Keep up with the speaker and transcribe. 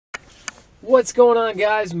What's going on,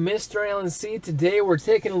 guys? Mr. Alan C. Today we're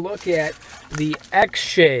taking a look at the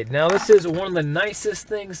X-Shade. Now this is one of the nicest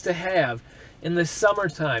things to have in the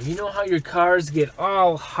summertime. You know how your cars get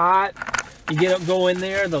all hot? You go in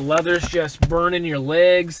there, the leather's just burning your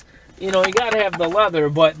legs. You know, you gotta have the leather,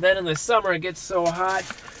 but then in the summer it gets so hot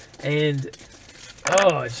and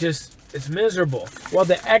it's miserable. Well,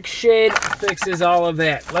 the X-Shade fixes all of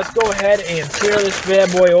that. Let's go ahead and tear this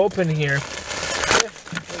bad boy open here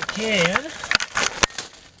if we can.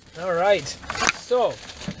 All right, so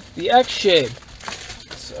the X-Shade,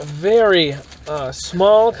 it's a very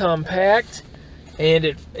small, compact, and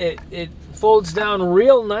it folds down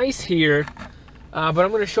real nice here, but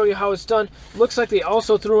I'm going to show you how it's done. Looks like they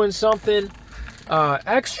also threw in something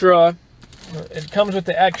extra. It comes with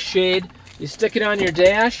the X-Shade. You stick it on your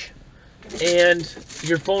dash, and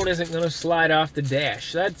your phone isn't going to slide off the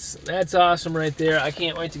dash. That's awesome right there. I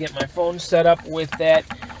can't wait to get my phone set up with that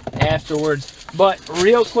afterwards. But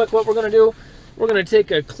real quick, what we're going to do, we're going to take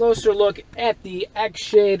a closer look at the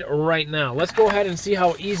X-Shade right now. Let's go ahead and see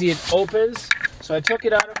how easy it opens. So I took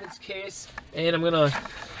it out of its case, and I'm going to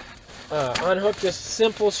unhook this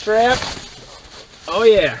simple strap. Oh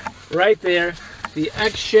yeah, right there. The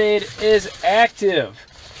X-Shade is active.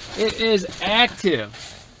 It is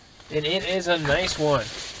active, and it is a nice one.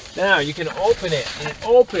 Now you can open it, and it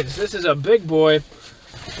opens. This is a big boy.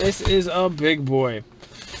 This is a big boy.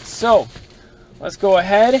 So let's go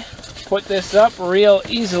ahead, put this up real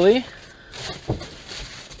easily.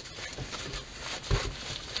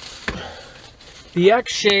 The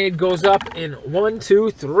X-Shade goes up in 1,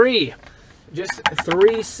 2, 3. Just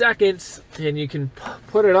 3 seconds, and you can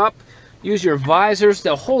put it up. Use your visors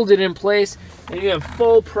to hold it in place, and you have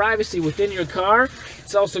full privacy within your car.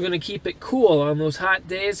 It's also going to keep it cool on those hot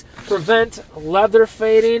days, prevent leather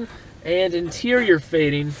fading and interior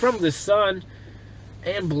fading from the sun,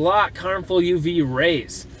 and block harmful UV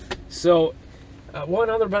rays. So one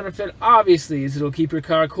other benefit, obviously, is it'll keep your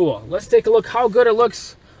car cool. Let's take a look how good it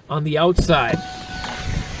looks on the outside.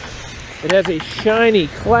 It has a shiny,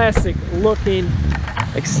 classic looking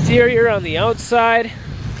exterior on the outside.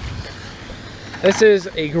 This is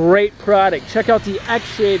a great product. Check out the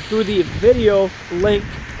X-Shade through the video link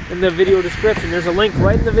in the video description. There's a link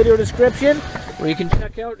right in the video description where you can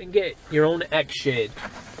check out and get your own X-Shade.